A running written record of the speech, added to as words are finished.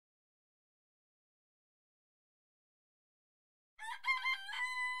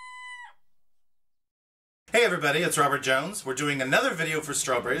Hey everybody, it's Robert Jones. We're doing another video for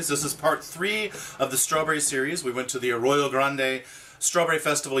strawberries. This is part 3 of the strawberry series. We went to the Arroyo Grande Strawberry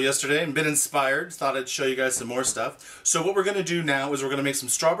Festival yesterday and been inspired. Thought I'd show you guys some more stuff. So what we're going to do now is we're going to make some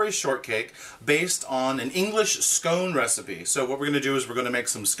strawberry shortcake based on an English scone recipe. So what we're going to do is we're going to make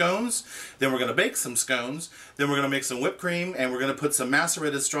some scones, then we're going to bake some scones, then we're going to make some whipped cream, and we're going to put some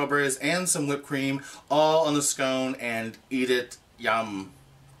macerated strawberries and some whipped cream all on the scone and eat it. Yum.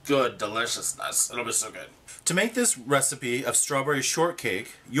 Good deliciousness. It'll be so good. To make this recipe of strawberry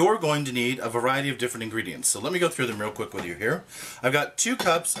shortcake, you're going to need a variety of different ingredients. So let me go through them real quick with you here. I've got 2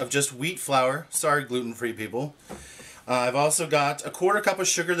 cups of just wheat flour. Sorry, gluten-free people. I've also got a 1/4 cup of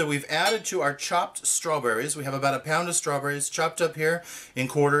sugar that we've added to our chopped strawberries. We have about 1 pound of strawberries chopped up here in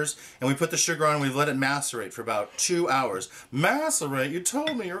quarters, and we put the sugar on and we've let it macerate for about 2 hours. Macerate? You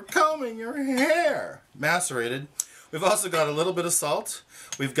told me you're combing your hair. Macerated. We've also got a little bit of salt.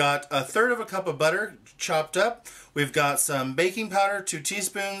 We've got 1/3 cup of butter chopped up. We've got some baking powder, 2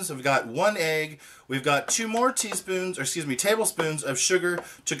 teaspoons. We've got 1 egg. We've got 2 more tablespoons of sugar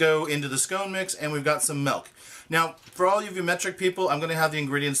to go into the scone mix, and we've got some milk. Now, for all of you metric people, I'm going to have the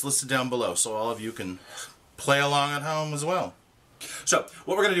ingredients listed down below, so all of you can play along at home as well. So,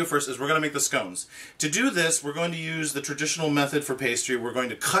 what we're going to do first is we're going to make the scones. To do this, we're going to use the traditional method for pastry. We're going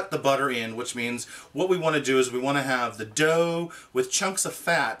to cut the butter in, which means what we want to do is we want to have the dough with chunks of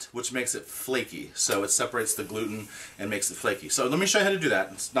fat, which makes it flaky. So it separates the gluten and makes it flaky. So let me show you how to do that.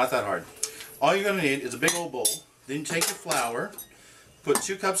 It's not that hard. All you're going to need is a big old bowl. Then you take your flour, put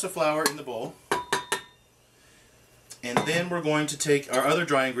 2 cups of flour in the bowl, and then we're going to take our other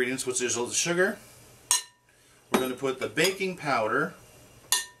dry ingredients, which is the sugar. We're going to put the baking powder,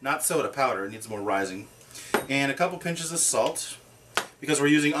 not soda powder, it needs more rising, and a couple pinches of salt, because we're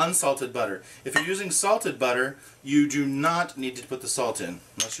using unsalted butter. If you're using salted butter, you do not need to put the salt in,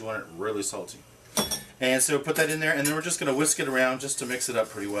 unless you want it really salty. And so put that in there, and then we're just going to whisk it around just to mix it up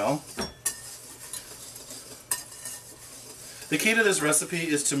pretty well. The key to this recipe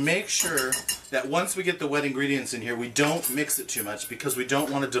is to make sure that once we get the wet ingredients in here, we don't mix it too much, because we don't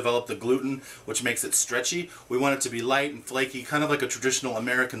want to develop the gluten, which makes it stretchy. We want it to be light and flaky, kind of like a traditional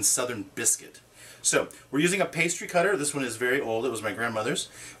American Southern biscuit. So, we're using a pastry cutter. This one is very old. It was my grandmother's.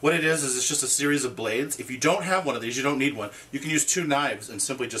 What it is it's just a series of blades. If you don't have one of these, you don't need one. You can use 2 knives and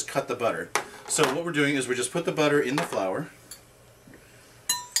simply just cut the butter. So what we're doing is we just put the butter in the flour.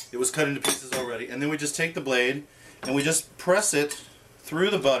 It was cut into pieces already. And then we just take the blade and we just press it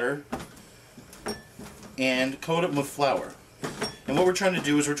through the butter and coat it with flour. And what we're trying to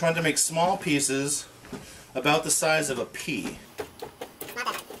do is we're trying to make small pieces about the size of a pea. Not that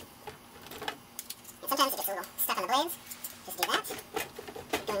hard. Sometimes it gets a little stuck on the blades. Just do that.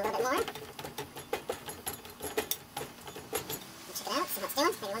 Doing a little bit more. Check it out, see how it's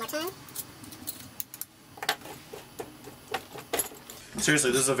doing. Maybe one more time.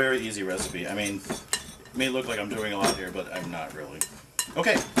 Seriously, this is a very easy recipe. I mean, it may look like I'm doing a lot here, but I'm not really.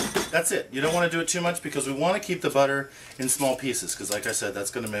 Okay, that's it. You don't want to do it too much, because we want to keep the butter in small pieces, because like I said,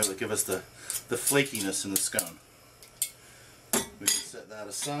 that's going to give us the flakiness in the scone. We can set that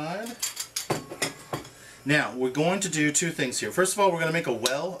aside. Now, we're going to do 2 things here. First of all, we're going to make a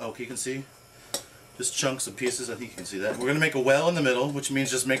well. Oh, you can see just chunks of pieces. I think you can see that. We're going to make a well in the middle, which means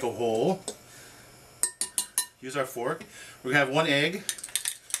just make a hole. Use our fork. We're going to have 1 egg.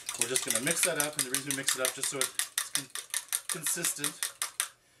 We're just going to mix that up, and the reason we mix it up just so it's consistent.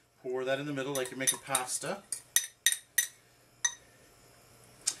 Pour that in the middle like you're making pasta.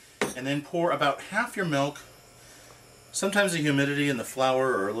 And then pour about half your milk. Sometimes the humidity in the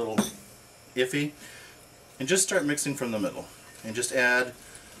flour are a little iffy. And just start mixing from the middle. And just add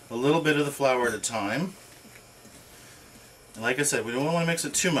a little bit of the flour at a time. And like I said, we don't want to mix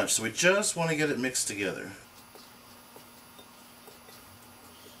it too much, so we just want to get it mixed together.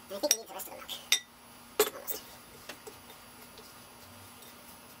 I think we need the rest of the milk. Almost.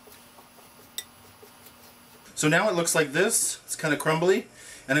 So now it looks like this. It's kind of crumbly.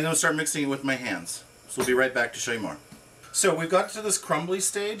 And I'm going to start mixing it with my hands. So we'll be right back to show you more. So we've got to this crumbly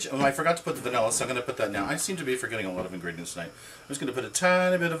stage. Oh, I forgot to put the vanilla, so I'm going to put that now. I seem to be forgetting a lot of ingredients tonight. I'm just going to put a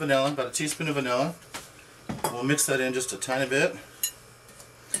tiny bit of vanilla, about a teaspoon of vanilla. We'll mix that in just a tiny bit.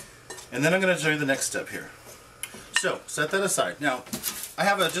 And then I'm going to show you the next step here. So, set that aside. Now, I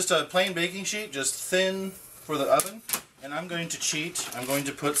have just a plain baking sheet, just thin for the oven. And I'm going to cheat. I'm going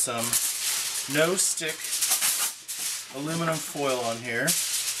to put some no-stick aluminum foil on here,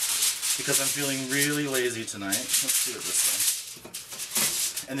 because I'm feeling really lazy tonight. Let's do it this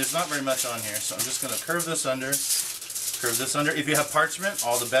way. And there's not very much on here, so I'm just going to curve this under. If you have parchment,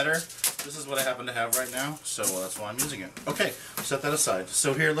 all the better. This is what I happen to have right now, so that's why I'm using it. Okay, set that aside.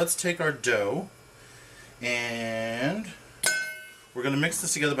 So here, let's take our dough, And we're going to mix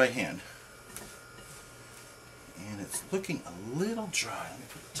this together by hand. And it's looking a little dry. Let me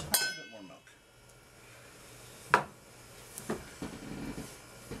put a tiny bit more milk.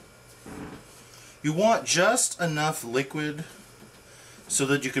 You want just enough liquid so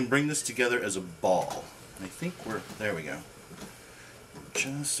that you can bring this together as a ball. And I think there we go.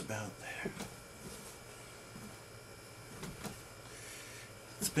 Just about there.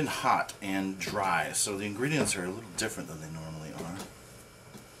 It's been hot and dry, so the ingredients are a little different than they normally are.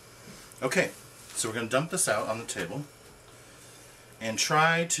 Okay, so we're going to dump this out on the table and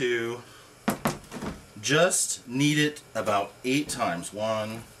try to just knead it about 8 times.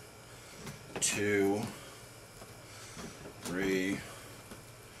 1, 2, 3,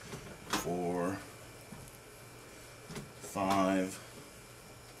 4, 5,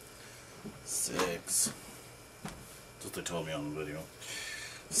 6. That's what they told me on the video.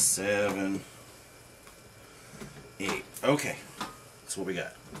 7, 8. Okay, that's what we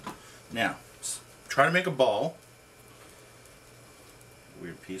got. Now, try to make a ball.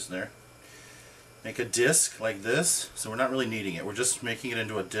 Weird piece there. Make a disc like this. So we're not really kneading it. We're just making it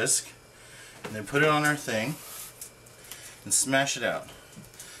into a disc. And then put it on our thing and smash it out.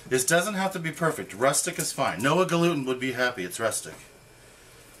 This doesn't have to be perfect. Rustic is fine. Noah Galutin would be happy. It's rustic.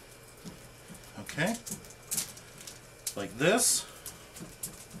 Okay. Like this.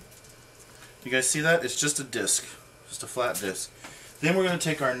 You guys see that? It's just a disc. Just a flat disc. Then we're going to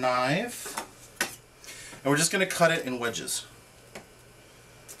take our knife and we're just going to cut it in wedges.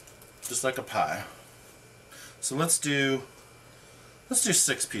 Just like a pie. So let's do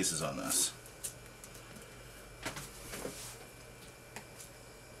 6 pieces on this.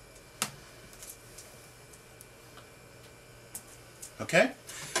 Okay?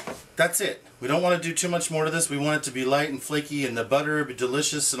 That's it. We don't want to do too much more to this. We want it to be light and flaky and the butter be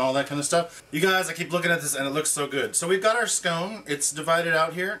delicious and all that kind of stuff. You guys, I keep looking at this and it looks so good. So we've got our scone. It's divided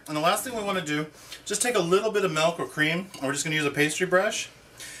out here. And the last thing we want to do, just take a little bit of milk or cream. And we're just going to use a pastry brush.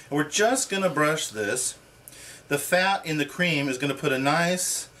 And we're just going to brush this. The fat in the cream is going to put a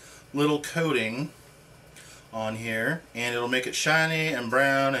nice little coating on here. And it'll make it shiny and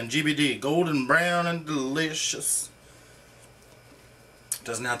brown and GBD. Golden brown and delicious.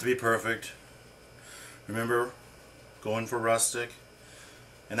 Doesn't have to be perfect. Remember, going for rustic.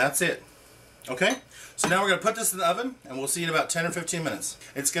 And that's it. Okay? So now we're going to put this in the oven and we'll see in about 10 or 15 minutes.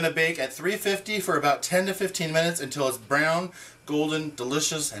 It's going to bake at 350 for about 10 to 15 minutes until it's brown, golden,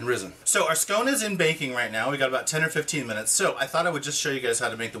 delicious, and risen. So our scone is in baking right now. We got about 10 or 15 minutes. So I thought I would just show you guys how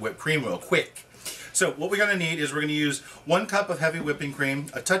to make the whipped cream real quick. So what we're going to need is we're going to use 1 cup of heavy whipping cream,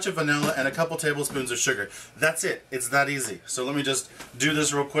 a touch of vanilla, and a couple tablespoons of sugar. That's it. It's that easy. So let me just do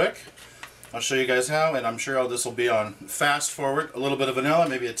this real quick. I'll show you guys how, and I'm sure this will be on fast forward. A little bit of vanilla,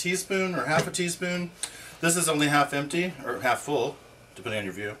 maybe a teaspoon or half a teaspoon. This is only half empty, or half full, depending on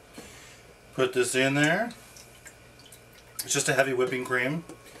your view. Put this in there. It's just a heavy whipping cream.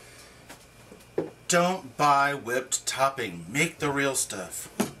 Don't buy whipped topping. Make the real stuff.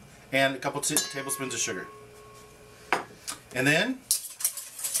 And a couple tablespoons of sugar. And then,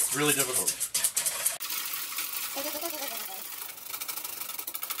 it's really difficult.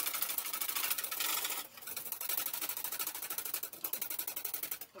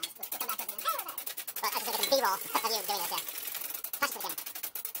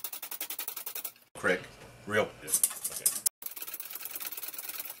 Craig, real. Yeah. Okay.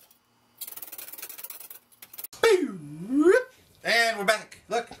 And we're back.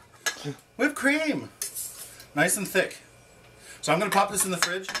 Look. Whipped cream. Nice and thick. So I'm going to pop this in the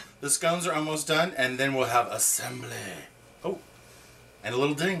fridge. The scones are almost done, and then we'll have assembly. Oh, and a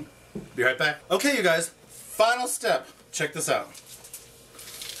little ding. Be right back. Okay, you guys, final step. Check this out.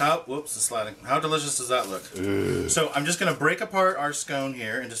 Whoops, it's sliding. How delicious does that look? So I'm just going to break apart our scone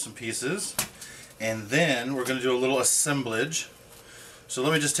here into some pieces, and then we're going to do a little assemblage. So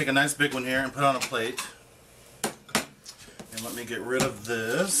let me just take a nice big one here and put it on a plate. And let me get rid of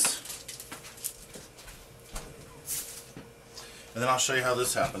this. And then I'll show you how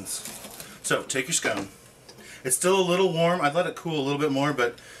this happens. So, take your scone. It's still a little warm. I'd let it cool a little bit more,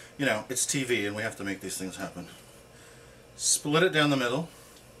 but, you know, it's TV and we have to make these things happen. Split it down the middle.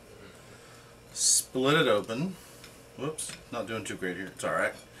 Split it open. Whoops, not doing too great here. It's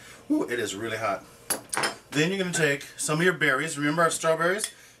alright. Ooh, it is really hot. Then you're going to take some of your berries. Remember our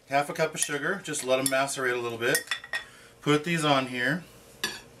strawberries? Half a cup of sugar. Just let them macerate a little bit. Put these on here.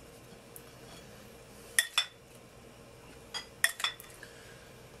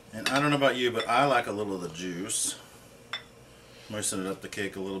 And I don't know about you, but I like a little of the juice. Moisten it up the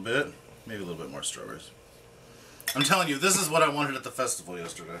cake a little bit. Maybe a little bit more strawberries. I'm telling you, this is what I wanted at the festival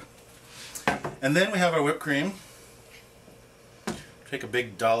yesterday. And then we have our whipped cream. Take a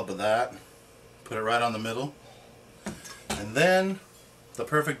big dollop of that, put it right on the middle. And then the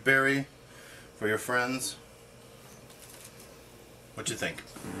perfect berry for your friends. What you think?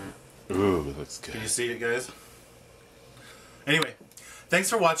 Ooh, looks good. Can you see it, guys? Anyway, thanks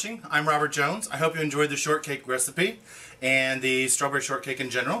for watching. I'm Robert Jones. I hope you enjoyed the shortcake recipe and the strawberry shortcake in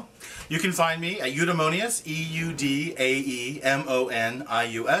general. You can find me at Eudaemonius, Eudaemonius,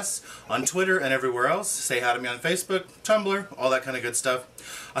 on Twitter and everywhere else. Say hi to me on Facebook, Tumblr, all that kind of good stuff.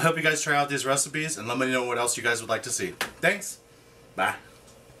 I hope you guys try out these recipes and let me know what else you guys would like to see. Thanks. Bye.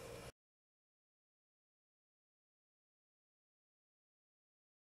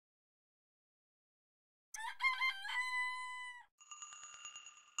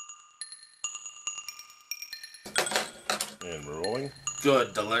 And rolling.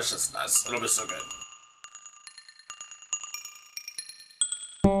 Good deliciousness. It'll be so good.